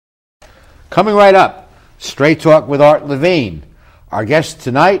Coming right up, Straight Talk with Art Levine. Our guest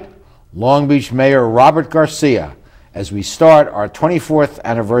tonight, Long Beach Mayor Robert Garcia, as we start our 24th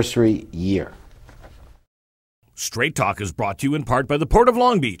anniversary year. Straight Talk is brought to you in part by the Port of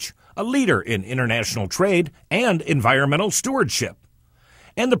Long Beach, a leader in international trade and environmental stewardship.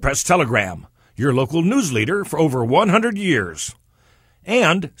 And the Press-Telegram, your local news leader for over 100 years.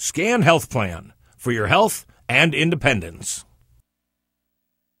 And Scan Health Plan, for your health and independence.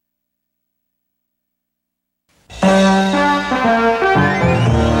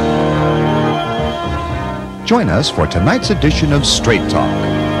 Join us for tonight's edition of Straight Talk.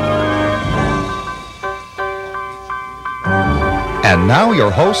 And now your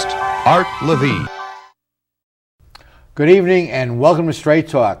host, Art Levine. Good evening and welcome to Straight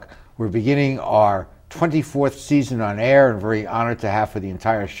Talk. We're beginning our 24th season on air and very honored to have for the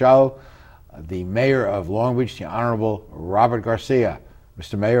entire show the Mayor of Long Beach, the Honorable Robert Garcia.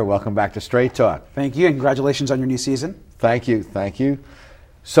 Mr. Mayor, welcome back to Straight Talk. Thank you, and congratulations on your new season. Thank you, thank you.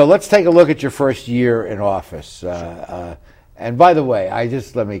 So let's take a look at your first year in office. And by the way,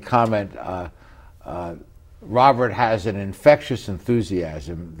 let me comment, Robert has an infectious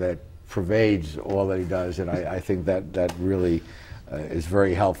enthusiasm that pervades all that he does, and I think that really is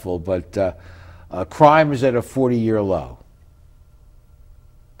very helpful. But crime is at a 40-year low.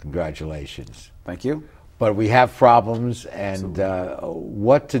 Congratulations. Thank you. But we have problems, and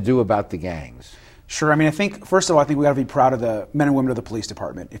what to do about the gangs? Sure. I mean, I think, first of all, I think we got to be proud of the men and women of the police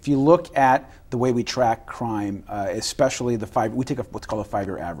department. If you look at the way we track crime, especially we take what's called a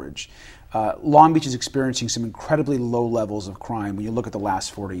 5-year average. Long Beach is experiencing some incredibly low levels of crime when you look at the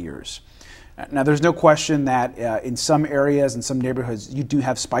last 40 years. Now, there's no question that in some areas, in some neighborhoods, you do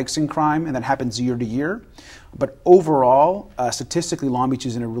have spikes in crime, and that happens year to year. But overall, statistically, Long Beach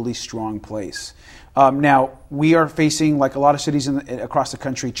is in a really strong place. Now, we are facing, like a lot of cities across the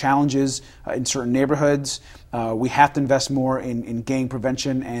country, challenges in certain neighborhoods. We have to invest more in gang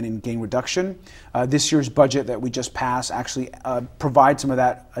prevention and in gang reduction. This year's budget that we just passed actually provides some of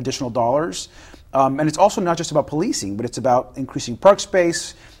that additional dollars. And it's also not just about policing, but it's about increasing park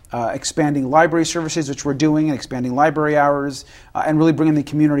space, expanding library services, which we're doing, and expanding library hours, and really bringing the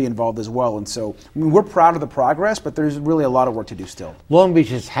community involved as well. And so, I mean, we're proud of the progress, but there's really a lot of work to do still. Long Beach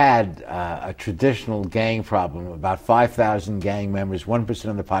has had a traditional gang problem, about 5,000 gang members, 1%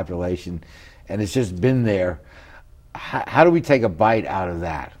 of the population, and it's just been there. How do we take a bite out of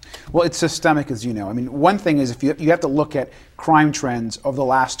that? Well, it's systemic, as you know. I mean, one thing is if you have to look at crime trends over the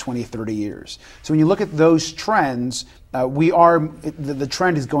last 20, 30 years. So when you look at those trends, the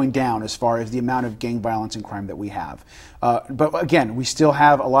trend is going down as far as the amount of gang violence and crime that we have. But again, we still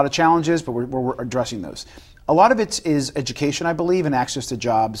have a lot of challenges, but we're addressing those. A lot of it is education, I believe, and access to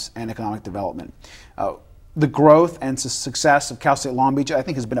jobs and economic development. The growth and success of Cal State Long Beach, I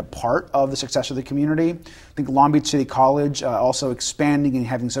think, has been a part of the success of the community. I think Long Beach City College also expanding and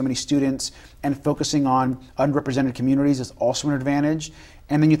having so many students and focusing on underrepresented communities is also an advantage.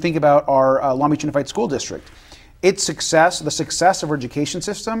 And then you think about our Long Beach Unified School District. Its success, the success of our education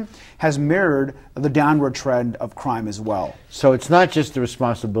system, has mirrored the downward trend of crime as well. So it's not just the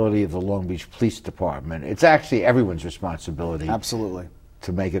responsibility of the Long Beach Police Department. It's actually everyone's responsibility. Absolutely.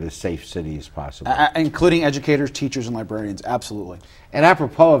 To make it a safe city as possible. Including educators, teachers, and librarians, absolutely. And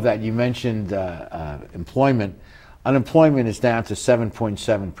apropos of that, you mentioned employment. Unemployment is down to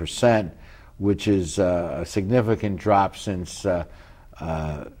 7.7%, which is a significant drop since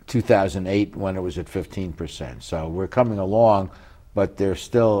 2008 when it was at 15%. So we're coming along, but there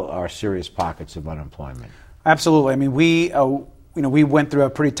still are serious pockets of unemployment. Absolutely. I mean, we went through a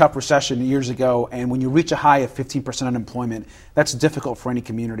pretty tough recession years ago, and when you reach a high of 15% unemployment, that's difficult for any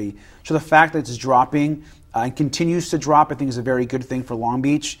community. So the fact that it's dropping and continues to drop, I think, is a very good thing for Long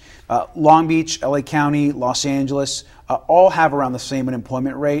Beach. Long Beach, LA County, Los Angeles, all have around the same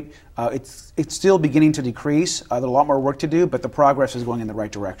unemployment rate. It's still beginning to decrease. There's a lot more work to do, but the progress is going in the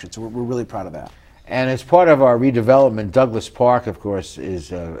right direction. So we're really proud of that. And as part of our redevelopment, Douglas Park, of course,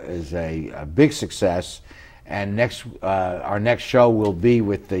 is a big success. And our next show will be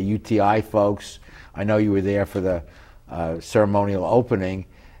with the UTI folks. I know you were there for the ceremonial opening,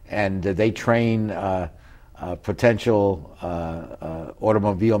 and they train potential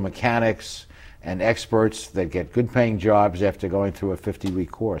automobile mechanics and experts that get good-paying jobs after going through a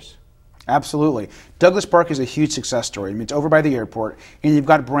 50-week course. Absolutely. Douglas Park is a huge success story. I mean, it's over by the airport, and you've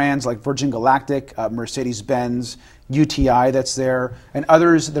got brands like Virgin Galactic, Mercedes-Benz, UTI that's there, and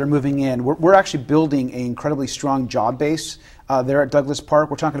others that are moving in. We're actually building an incredibly strong job base there at Douglas Park.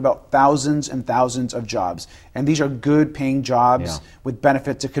 We're talking about thousands and thousands of jobs, and these are good paying jobs with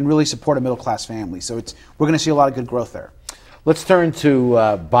benefits that can really support a middle class family. So we're going to see a lot of good growth there. Let's turn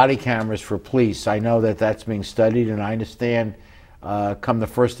to body cameras for police. I know that that's being studied, and I understand come the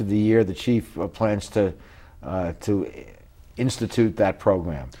first of the year, the chief plans to institute that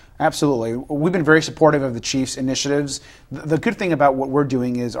program. Absolutely. We've been very supportive of the chief's initiatives. The good thing about what we're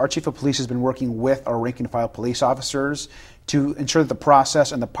doing is our chief of police has been working with our rank and file police officers to ensure that the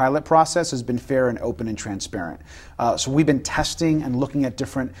process and the pilot process has been fair and open and transparent. So we've been testing and looking at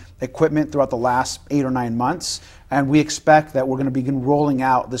different equipment throughout the last 8 or 9 months, and we expect that we're going to begin rolling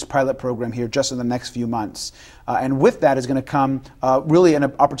out this pilot program here just in the next few months. And with that is going to come really an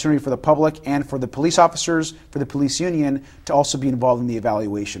opportunity for the public and for the police officers, for the police union, to also be involved in the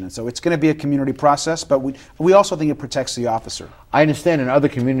evaluation. And so it's going to be a community process, but we also think it protects the officer. I understand in other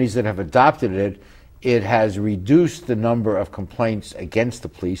communities that have adopted it, it has reduced the number of complaints against the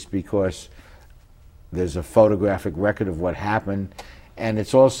police because there's a photographic record of what happened, and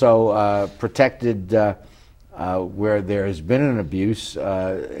it's also protected where there has been an abuse.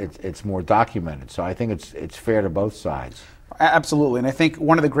 It's more documented. So I think it's fair to both sides. Absolutely, and I think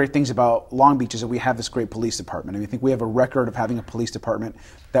one of the great things about Long Beach is that we have this great police department. I mean, I think we have a record of having a police department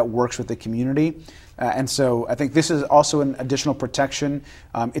that works with the community, and so I think this is also an additional protection.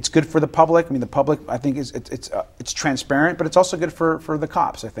 It's good for the public. I mean, the public, I think, it's transparent, but it's also good for the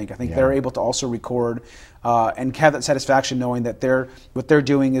cops. I think yeah. They're able to also record and have that satisfaction knowing that what they're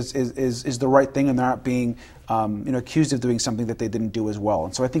doing is the right thing, and they're not being accused of doing something that they didn't do as well.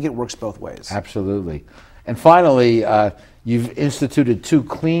 And so I think it works both ways. Absolutely. And finally, you've instituted 2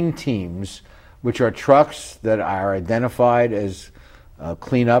 clean teams, which are trucks that are identified as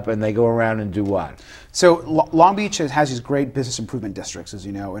clean up, and they go around and do what? So Long Beach has these great business improvement districts, as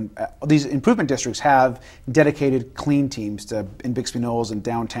you know, and these improvement districts have dedicated clean teams in Bixby Knolls and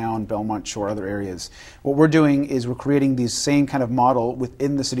downtown, Belmont Shore, other areas. What we're doing is we're creating these same kind of model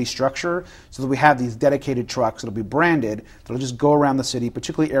within the city structure so that we have these dedicated trucks that'll be branded, that'll just go around the city,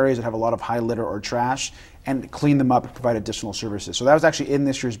 particularly areas that have a lot of high litter or trash, and clean them up and provide additional services. So that was actually in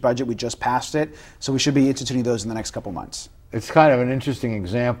this year's budget. We just passed it, so we should be instituting those in the next couple months. It's kind of an interesting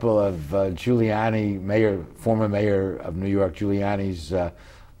example of Giuliani, former mayor of New York, Giuliani's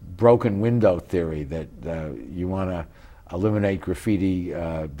broken window theory that you want to eliminate graffiti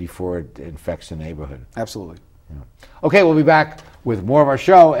before it infects the neighborhood. Absolutely. Yeah. Okay, we'll be back with more of our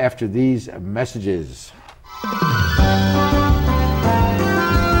show after these messages.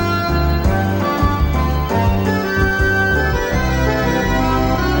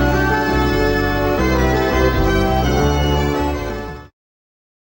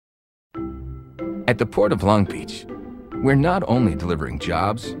 At the Port of Long Beach, we're not only delivering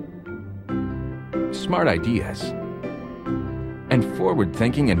jobs, smart ideas, and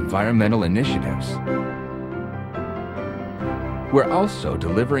forward-thinking environmental initiatives, we're also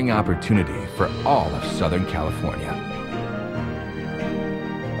delivering opportunity for all of Southern California.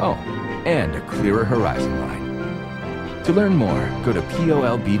 Oh, and a clearer horizon line. To learn more, go to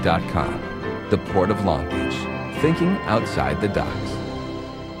POLB.com, the Port of Long Beach, thinking outside the docks.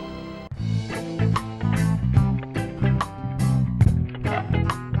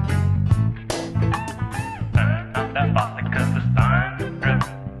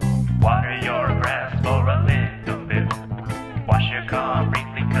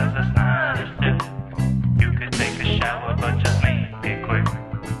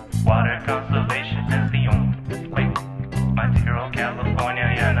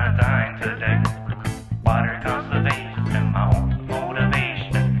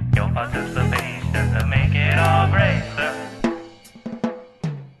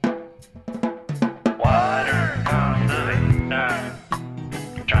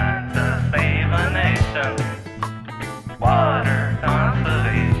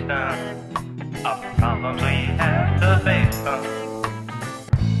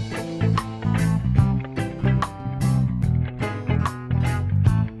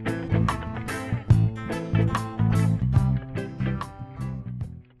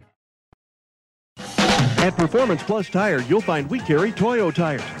 At Performance Plus Tire, you'll find we carry Toyo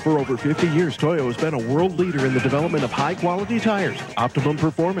tires. For over 50 years, Toyo has been a world leader in the development of high-quality tires. Optimum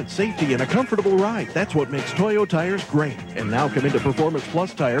performance, safety, and a comfortable ride. That's what makes Toyo tires great. And now come into Performance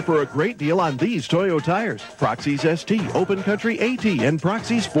Plus Tire for a great deal on these Toyo tires. Proxys ST, Open Country AT, and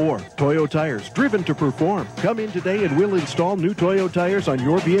Proxys 4. Toyo tires, driven to perform. Come in today and we'll install new Toyo tires on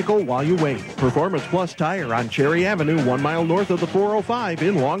your vehicle while you wait. Performance Plus Tire on Cherry Avenue, 1 mile north of the 405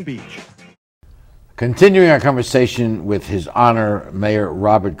 in Long Beach. Continuing our conversation with His Honor Mayor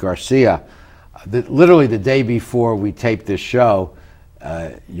Robert Garcia, literally the day before we taped this show,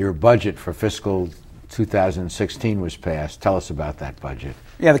 your budget for fiscal 2016 was passed. Tell us about that budget.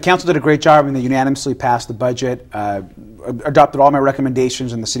 Yeah, the council did a great job. I mean, they unanimously passed the budget, adopted all my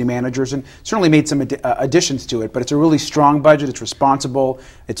recommendations and the city managers, and certainly made some additions to it. But it's a really strong budget. It's responsible.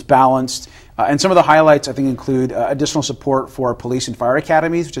 It's balanced. And some of the highlights, I think, include additional support for our police and fire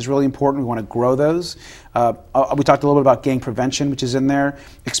academies, which is really important. We want to grow those. We talked a little bit about gang prevention, which is in there.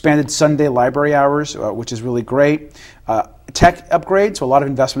 Expanded Sunday library hours, which is really great. Tech upgrades, so a lot of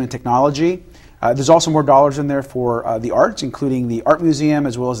investment in technology. There's also more dollars in there for the arts, including the Art Museum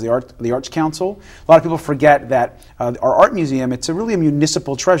as well as the Arts Council. A lot of people forget that our Art Museum, it's really a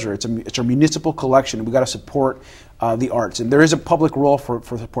municipal treasure. It's a municipal collection. We've got to support the arts. And there is a public role for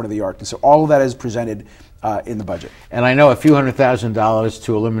support of the arts. And so all of that is presented in the budget. And I know a few $100,000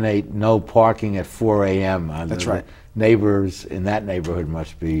 to eliminate no parking at 4 a.m. That's right. Neighbors in that neighborhood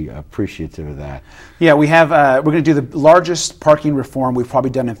must be appreciative of that. Yeah, we have. We're going to do the largest parking reform we've probably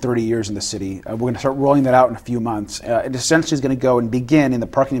done in 30 years in the city. We're going to start rolling that out in a few months. It essentially is going to go and begin in the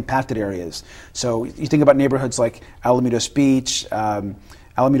parking impacted areas. So you think about neighborhoods like Alamitos Beach,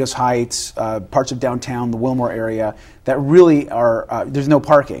 Alamitos Heights, parts of downtown, the Wilmore area, that really are, there's no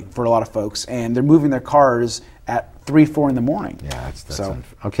parking for a lot of folks, and they're moving their cars at 3, 4 in the morning. Yeah, that's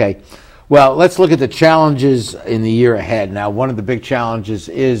okay. Well, let's look at the challenges in the year ahead. Now, one of the big challenges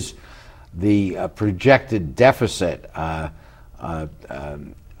is the projected deficit of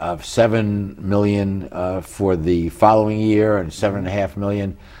 $7 million for the following year and $7.5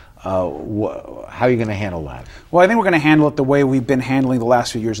 million. How are you going to handle that? Well, I think we're going to handle it the way we've been handling the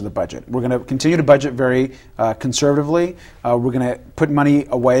last few years of the budget. We're going to continue to budget very conservatively. We're going to put money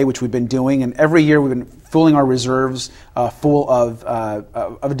away, which we've been doing, and every year we've been filling our reserves full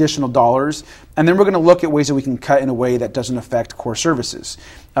of additional dollars. And then we're going to look at ways that we can cut in a way that doesn't affect core services.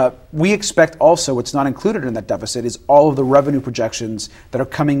 We expect also, what's not included in that deficit is all of the revenue projections that are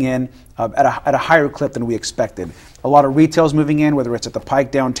coming in at a higher clip than we expected. A lot of retail's moving in, whether it's at the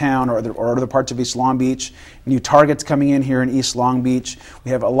Pike downtown or other parts of East Long Beach. New Targets coming in here in East Long Beach.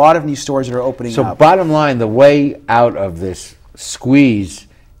 We have a lot of new stores that are opening up. So bottom line, the way out of this squeeze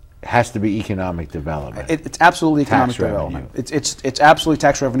has to be economic development. It's absolutely economic development. It's absolutely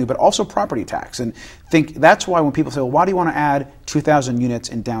tax revenue, but also property tax. And that's why when people say, well, why do you want to add 2,000 units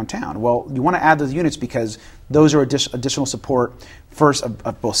in downtown? Well, you want to add those units because those are additional support, first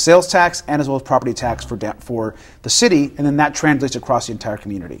of both sales tax and as well as property tax for the city, and then that translates across the entire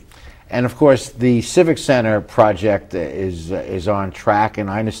community. And of course, the Civic Center project is on track, and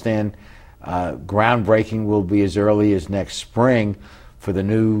I understand groundbreaking will be as early as next spring for the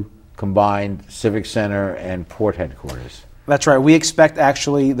new combined Civic Center and Port headquarters. That's right. We expect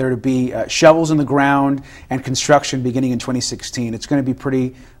actually there to be shovels in the ground and construction beginning in 2016. It's going to be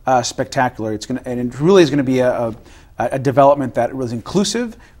pretty spectacular. And it really is going to be a development that was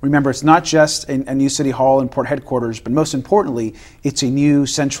inclusive. Remember, it's not just a new City Hall and Port headquarters, but most importantly, it's a new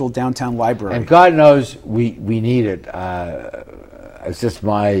central downtown library. And God knows we need it. It's just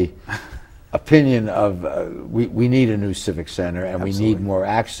my opinion of we need a new civic center, and Absolutely. We need more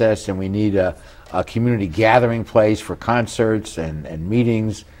access, and we need a community gathering place for concerts and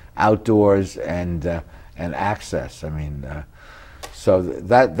meetings outdoors and access. I mean, so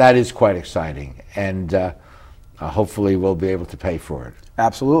that is quite exciting, and hopefully we'll be able to pay for it.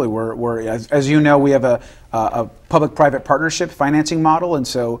 Absolutely. We're as you know, we have a public-private partnership financing model, and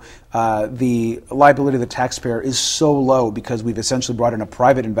so the liability of the taxpayer is so low because we've essentially brought in a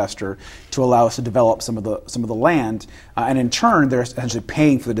private investor to allow us to develop some of the land, and in turn, they're essentially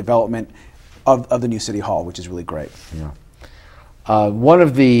paying for the development of the new City Hall, which is really great. Yeah. One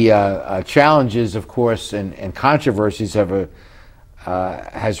of the challenges, of course, and controversies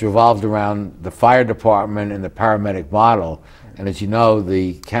has revolved around the fire department and the paramedic model. And as you know,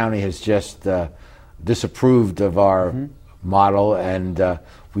 the county has just disapproved of our model, and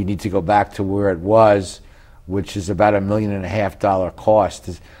we need to go back to where it was, which is about $1.5 million cost.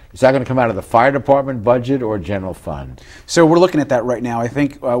 Is that going to come out of the fire department budget or general fund? So we're looking at that right now. I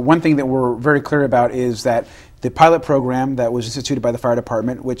think one thing that we're very clear about is that the pilot program that was instituted by the fire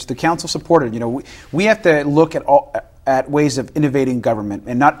department, which the council supported, we have to look at ways of innovating government,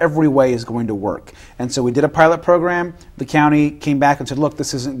 and not every way is going to work. And so we did a pilot program. The county came back and said, look,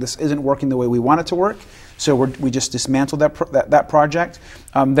 this isn't working the way we want it to work. So we just dismantled that project.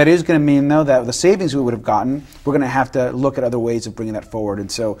 That is going to mean, though, that the savings we would have gotten, we're going to have to look at other ways of bringing that forward.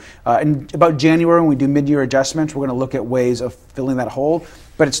 And so in about January, when we do mid-year adjustments, we're going to look at ways of filling that hole.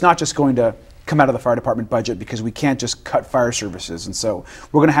 But it's not just going to come out of the fire department budget, because we can't just cut fire services. And so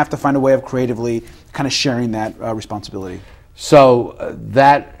we're going to have to find a way of creatively kind of sharing that responsibility. So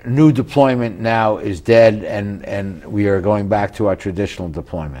that new deployment now is dead, and we are going back to our traditional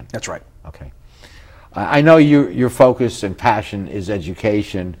deployment. That's right. Okay. I know your focus and passion is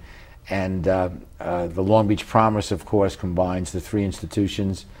education, and the Long Beach Promise, of course, combines the three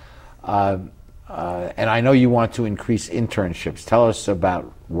institutions. And I know you want to increase internships. Tell us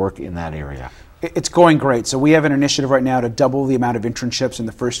about work in that area. It's going great. So we have an initiative right now to double the amount of internships in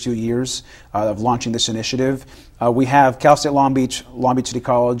the first 2 years of launching this initiative. We have Cal State Long Beach City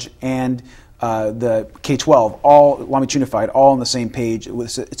College, and the K-12, all Long Beach Unified, all on the same page.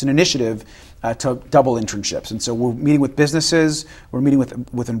 It's an initiative to double internships. And so we're meeting with businesses, we're meeting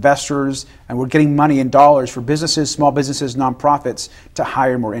with investors, and we're getting money in dollars for businesses, small businesses, nonprofits to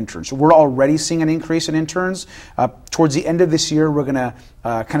hire more interns. So we're already seeing an increase in interns. Towards the end of this year, we're going to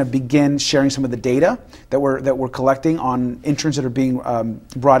kind of begin sharing some of the data that we're collecting on interns that are being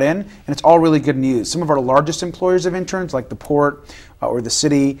brought in, and it's all really good news. Some of our largest employers of interns, like the port or the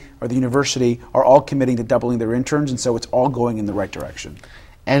city or the university, are all committing to doubling their interns, and so it's all going in the right direction.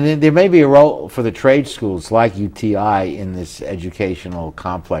 And then there may be a role for the trade schools like UTI in this educational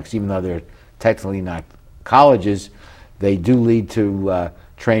complex. Even though they're technically not colleges, they do lead to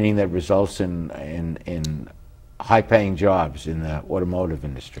training that results in high-paying jobs in the automotive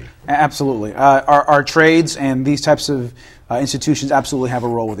industry. Absolutely. Our trades and these types of institutions absolutely have a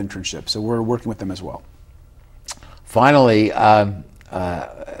role with internships, so we're working with them as well. Finally,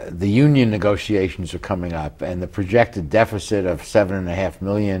 the union negotiations are coming up, and the projected deficit of $7.5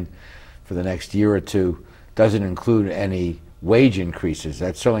 million for the next year or two doesn't include any wage increases.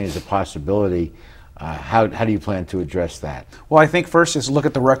 That certainly is a possibility. How do you plan to address that? Well, I think first is look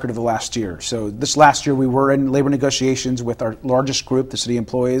at the record of the last year. So this last year we were in labor negotiations with our largest group, the city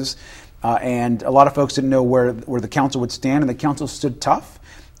employees, and a lot of folks didn't know where the council would stand, and the council stood tough.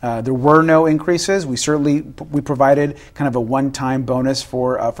 There were no increases. We provided kind of a one-time bonus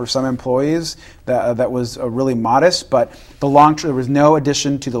for some employees that was really modest, but there was no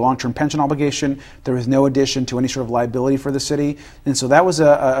addition to the long-term pension obligation. There was no addition to any sort of liability for the city, and so that was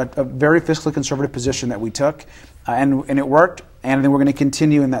a very fiscally conservative position that we took, and it worked. And then we're going to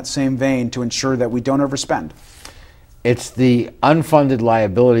continue in that same vein to ensure that we don't overspend. It's the unfunded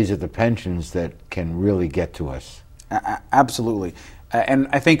liabilities of the pensions that can really get to us. Absolutely. And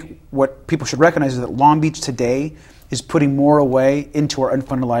I think what people should recognize is that Long Beach today is putting more away into our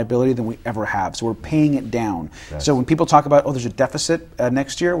unfunded liability than we ever have. So we're paying it down. Yes. So when people talk about, there's a deficit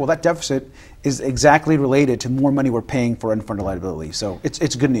next year, well, that deficit is exactly related to more money we're paying for unfunded liability. So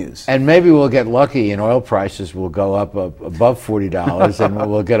it's good news. And maybe we'll get lucky and oil prices will go up above $40 and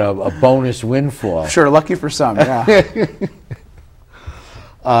we'll get a bonus windfall. Sure, lucky for some, yeah.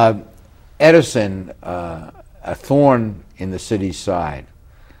 Edison, a thorn in the city's side.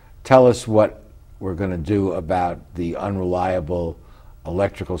 Tell us what we're going to do about the unreliable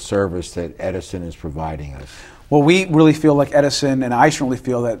electrical service that Edison is providing us. Well, we really feel like Edison, and I certainly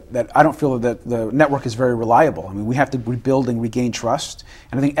feel that I don't feel that the network is very reliable. I mean, we have to rebuild and regain trust,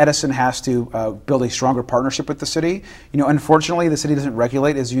 and I think Edison has to build a stronger partnership with the city. You know, unfortunately, the city doesn't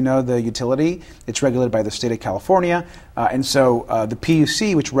regulate, as you know, the utility. It's regulated by the state of California, and so the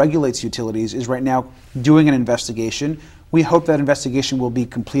PUC, which regulates utilities, is right now doing an investigation. We hope that investigation will be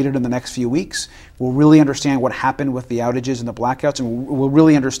completed in the next few weeks. We'll really understand what happened with the outages and the blackouts, and we'll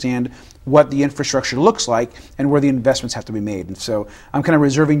really understand what the infrastructure looks like and where the investments have to be made. And so I'm kind of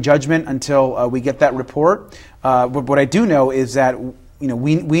reserving judgment until we get that report. But what I do know is that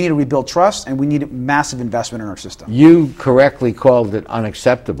we need to rebuild trust, and we need massive investment in our system. You correctly called it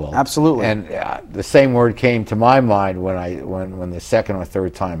unacceptable. Absolutely. And the same word came to my mind when the second or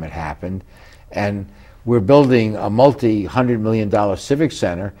third time it happened. And we're building a multi-$100-million civic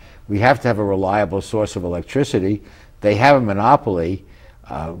center. We have to have a reliable source of electricity. They have a monopoly.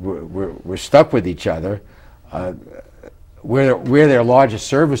 We're stuck with each other. We're their largest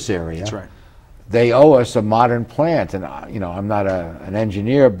service area. That's right. They owe us a modern plant, and I'm not an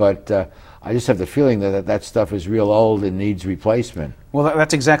engineer, but I just have the feeling that stuff is real old and needs replacement. Well,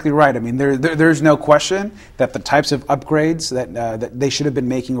 that's exactly right. I mean, there's no question that the types of upgrades that they should have been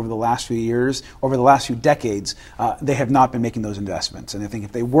making over the last few years, over the last few decades, they have not been making those investments. And I think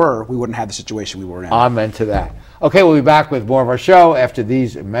if they were, we wouldn't have the situation we were in. Amen to that. Okay, we'll be back with more of our show after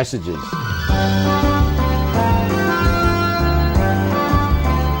these messages.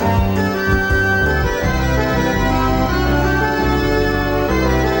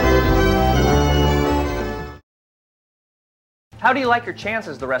 How do you like your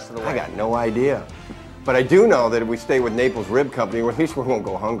chances the rest of the way? I got no idea. But I do know that if we stay with Naples Rib Company, at least we won't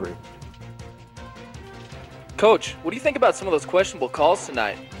go hungry. Coach, what do you think about some of those questionable calls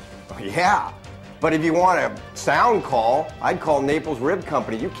tonight? Oh, yeah. But if you want a sound call, I'd call Naples Rib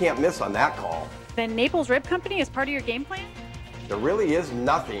Company. You can't miss on that call. Then Naples Rib Company is part of your game plan? There really is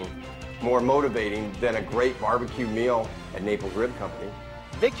nothing more motivating than a great barbecue meal at Naples Rib Company.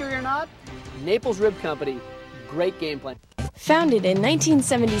 Victory or not, Naples Rib Company, great game plan. Founded in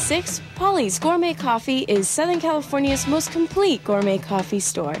 1976, Polly's Gourmet Coffee is Southern California's most complete gourmet coffee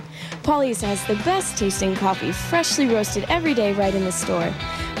store. Polly's has the best tasting coffee, freshly roasted every day right in the store,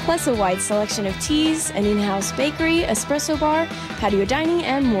 plus a wide selection of teas, an in-house bakery, espresso bar, patio dining,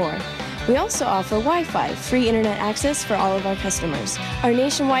 and more. We also offer Wi-Fi, free internet access for all of our customers. Our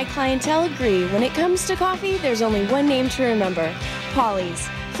nationwide clientele agree when it comes to coffee, there's only one name to remember, Polly's,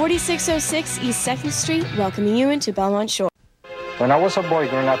 4606 East 2nd Street, welcoming you into Belmont Shore. When I was a boy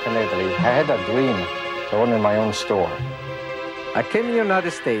growing up in Italy, I had a dream to own my own store. I came to the United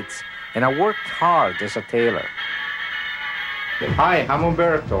States and I worked hard as a tailor. Hi, I'm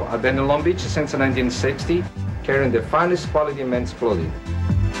Umberto. I've been in Long Beach since 1960, carrying the finest quality men's clothing.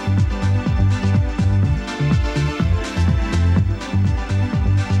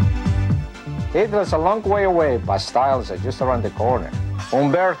 Italy's a long way away, but styles are just around the corner.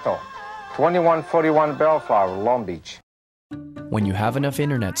 Umberto, 2141 Bellflower, Long Beach. When you have enough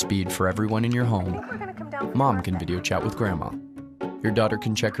internet speed for everyone in your home, Mom can video chat with Grandma. Your daughter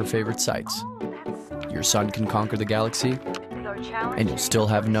can check her favorite sites. Your son can conquer the galaxy. And you'll still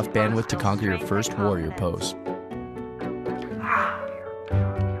have enough bandwidth to conquer your first warrior pose.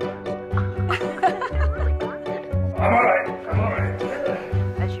 I'm alright.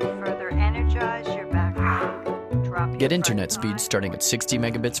 As you further energize your back, drop Get internet speed starting at 60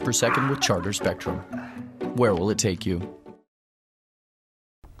 megabits per second with Charter Spectrum. Where will it take you?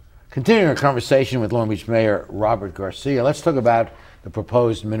 Continuing our conversation with Long Beach Mayor Robert Garcia, let's talk about the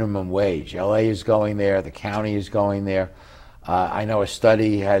proposed minimum wage. LA is going there, the county is going there. I know a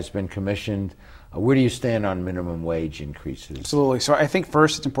study has been commissioned. Where do you stand on minimum wage increases? Absolutely. So I think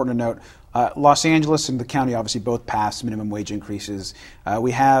first it's important to note, Los Angeles and the county obviously both passed minimum wage increases.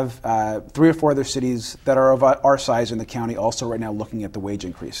 We have 3 or 4 other cities that are of our size in the county also right now looking at the wage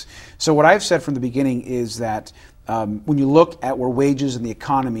increase. So what I've said from the beginning is that when you look at where wages and the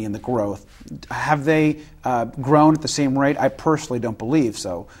economy and the growth, have they grown at the same rate? I personally don't believe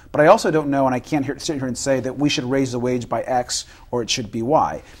so. But I also don't know, and I can't sit here and say that we should raise the wage by X or it should be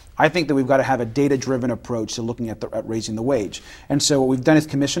Y. I think that we've got to have a data-driven approach to looking at raising the wage. And so what we've done is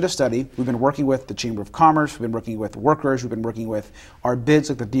commissioned a study. We've been working with the Chamber of Commerce. We've been working with workers. We've been working with our bids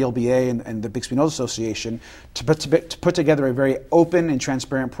like the DLBA and the Bixby Knolls Association to put together a very open and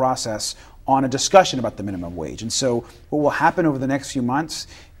transparent process on a discussion about the minimum wage. And so what will happen over the next few months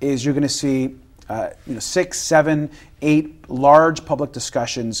is you're going to see 6, 7, 8 large public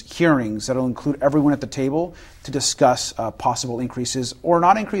discussions, hearings that will include everyone at the table to discuss possible increases or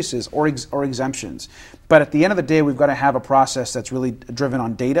not increases or exemptions. But at the end of the day, we've got to have a process that's really driven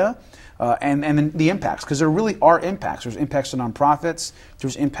on data and then the impacts, because there really are impacts. There's impacts to nonprofits,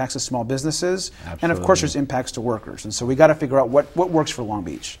 there's impacts to small businesses, Absolutely. and of course there's impacts to workers. And so we got to figure out what works for Long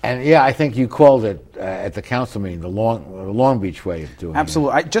Beach. And yeah, I think you called it at the council meeting the Long Beach way of doing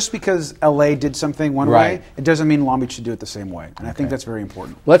Absolutely. it. Just because LA did something one way, it doesn't mean Long Beach should do it the same way. And I think that's very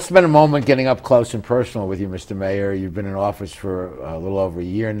important. Let's spend a moment getting up close and personal with you, Mr. Mayor. You've been in office for a little over a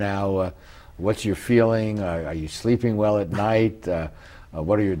year now. What's your feeling? Are you sleeping well at night?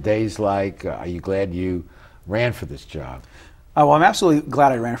 What are your days like? Are you glad you ran for this job? Well, I'm absolutely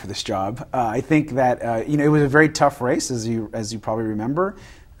glad I ran for this job. I think that it was a very tough race, as you probably remember.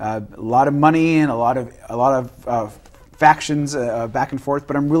 A lot of money and a lot of factions back and forth.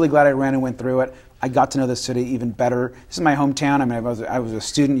 But I'm really glad I ran and went through it. I got to know the city even better. This is my hometown. I mean, I was a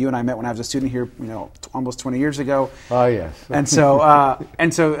student. You and I met when I was a student here, almost 20 years ago. Oh yes. And so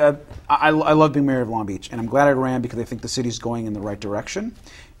I love being mayor of Long Beach, and I'm glad I ran because I think the city's going in the right direction,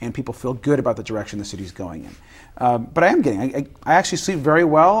 and people feel good about the direction the city's going in. But I am getting. I actually sleep very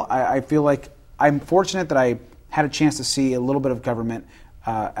well. I feel like I'm fortunate that I had a chance to see a little bit of government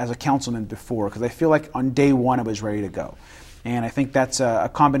as a councilman before, because I feel like on day one I was ready to go. And I think that's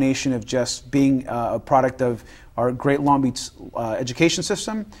a combination of just being a product of our great Long Beach education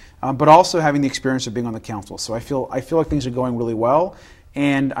system, but also having the experience of being on the council. So I feel like things are going really well.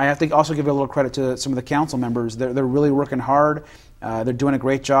 And I have to also give a little credit to some of the council members. They're really working hard. They're doing a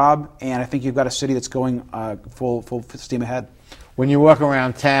great job. And I think you've got a city that's going full steam ahead. When you walk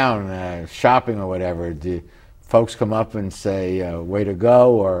around town shopping or whatever, do folks come up and say, way to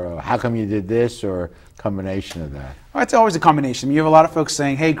go, or how come you did this, or a combination of that? Well, it's always a combination. You have a lot of folks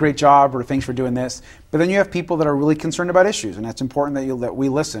saying, hey, great job, or thanks for doing this. But then you have people that are really concerned about issues, and that's important that we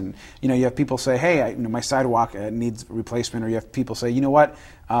listen. You have people say, hey, my sidewalk needs replacement, or you have people say, you know what,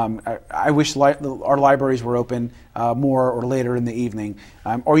 I wish our libraries were open more or later in the evening.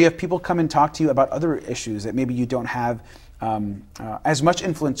 Or you have people come and talk to you about other issues that maybe you don't have as much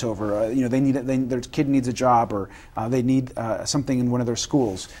influence over. Their kid needs a job, or they need something in one of their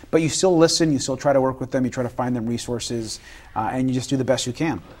schools. But you still listen, you still try to work with them, you try to find them resources, and you just do the best you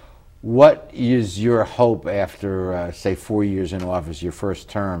can. What is your hope after, say, 4 years in office, your first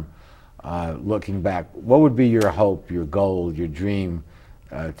term, looking back? What would be your hope, your goal, your dream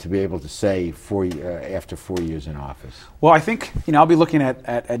to be able to say after 4 years in office? Well, I think I'll be looking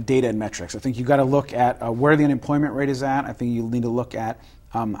at data and metrics. I think you've got to look at where the unemployment rate is at. I think you need to look at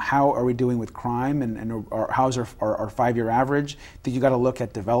how are we doing with crime and how's our 5-year average. I think you've got to look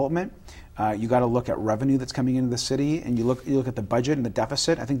at development. You got to look at revenue that's coming into the city, and you look at the budget and the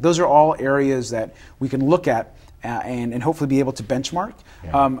deficit. I think those are all areas that we can look at and hopefully be able to benchmark.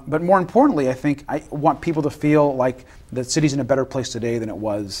 Yeah. But more importantly, I think I want people to feel like the city's in a better place today than it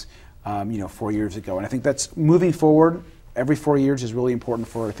was 4 years ago. And I think that's moving forward. Every 4 years is really important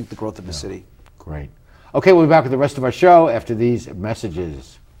for, I think, the growth of the city. Great. Okay, we'll be back with the rest of our show after these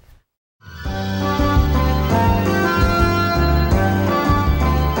messages.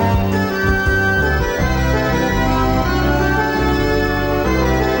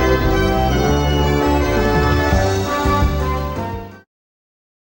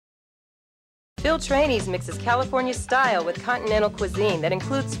 Phil Trainees mixes California style with continental cuisine that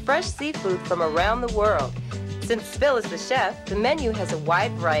includes fresh seafood from around the world. Since Phil is the chef, the menu has a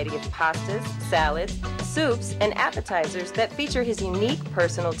wide variety of pastas, salads, soups, and appetizers that feature his unique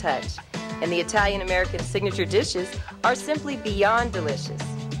personal touch. And the Italian-American signature dishes are simply beyond delicious.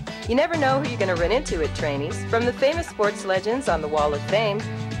 You never know who you're going to run into at Trainees, from the famous sports legends on the Wall of Fame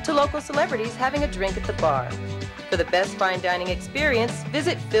to local celebrities having a drink at the bar. For the best fine dining experience,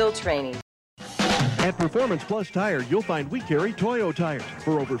 visit Phil Trainees. At Performance Plus Tire, you'll find we carry Toyo tires.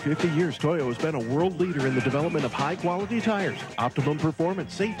 For over 50 years, Toyo has been a world leader in the development of high-quality tires. Optimum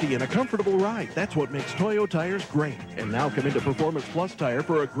performance, safety, and a comfortable ride. That's what makes Toyo tires great. And now come into Performance Plus Tire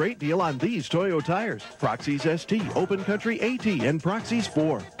for a great deal on these Toyo tires. Proxys ST, Open Country AT, and Proxys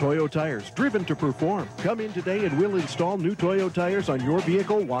 4. Toyo tires, driven to perform. Come in today and we'll install new Toyo tires on your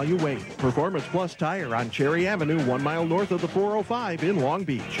vehicle while you wait. Performance Plus Tire on Cherry Avenue, 1 mile north of the 405 in Long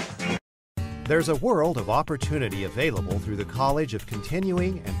Beach. There's a world of opportunity available through the College of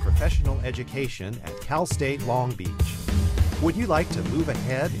Continuing and Professional Education at Cal State Long Beach. Would you like to move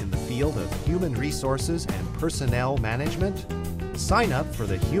ahead in the field of human resources and personnel management? Sign up for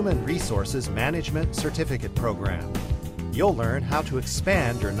the Human Resources Management Certificate Program. You'll learn how to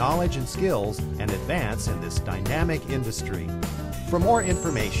expand your knowledge and skills and advance in this dynamic industry. For more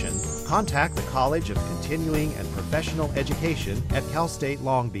information, contact the College of Continuing and Professional Education at Cal State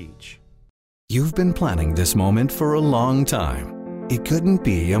Long Beach. You've been planning this moment for a long time. It couldn't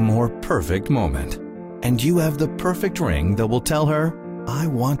be a more perfect moment. And you have the perfect ring that will tell her, I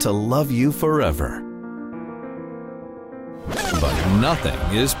want to love you forever. But nothing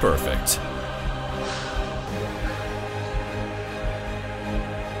is perfect.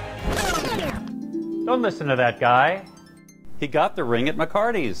 Don't listen to that guy. He got the ring at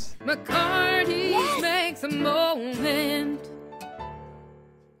McCarty's. McCarty's makes a moment.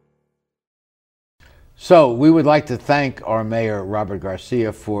 So we would like to thank our mayor, Robert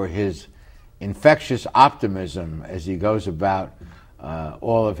Garcia, for his infectious optimism as he goes about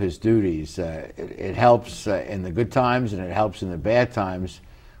all of his duties. It helps in the good times and it helps in the bad times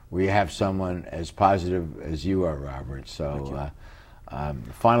where you have someone as positive as you are, Robert. So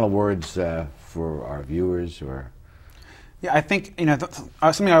final words for our viewers? Or Yeah, I think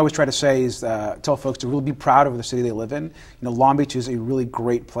something I always try to say is tell folks to really be proud of the city they live in. Long Beach is a really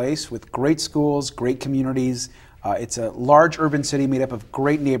great place with great schools, great communities. It's a large urban city made up of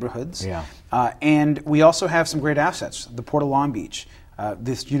great neighborhoods. Yeah. And we also have some great assets. The Port of Long Beach,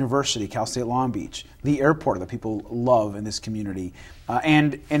 this university, Cal State Long Beach, the airport that people love in this community,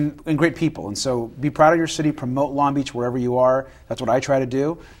 and great people. And so be proud of your city, promote Long Beach wherever you are. That's what I try to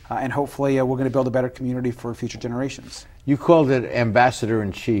do. And hopefully we're going to build a better community for future generations. You called it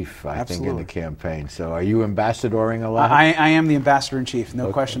Ambassador-in-Chief, I Absolutely. think, in the campaign. So are you ambassadoring a lot? I am the Ambassador-in-Chief,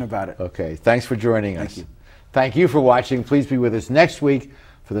 no question about it. Okay, thanks for joining us. Thank you. Thank you for watching. Please be with us next week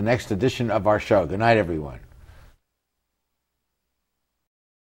for the next edition of our show. Good night, everyone.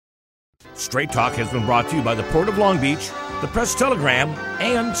 Straight Talk has been brought to you by the Port of Long Beach, the Press Telegram,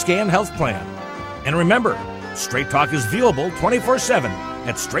 and Scan Health Plan. And remember, Straight Talk is viewable 24/7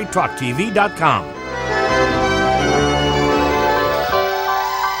 at straighttalktv.com.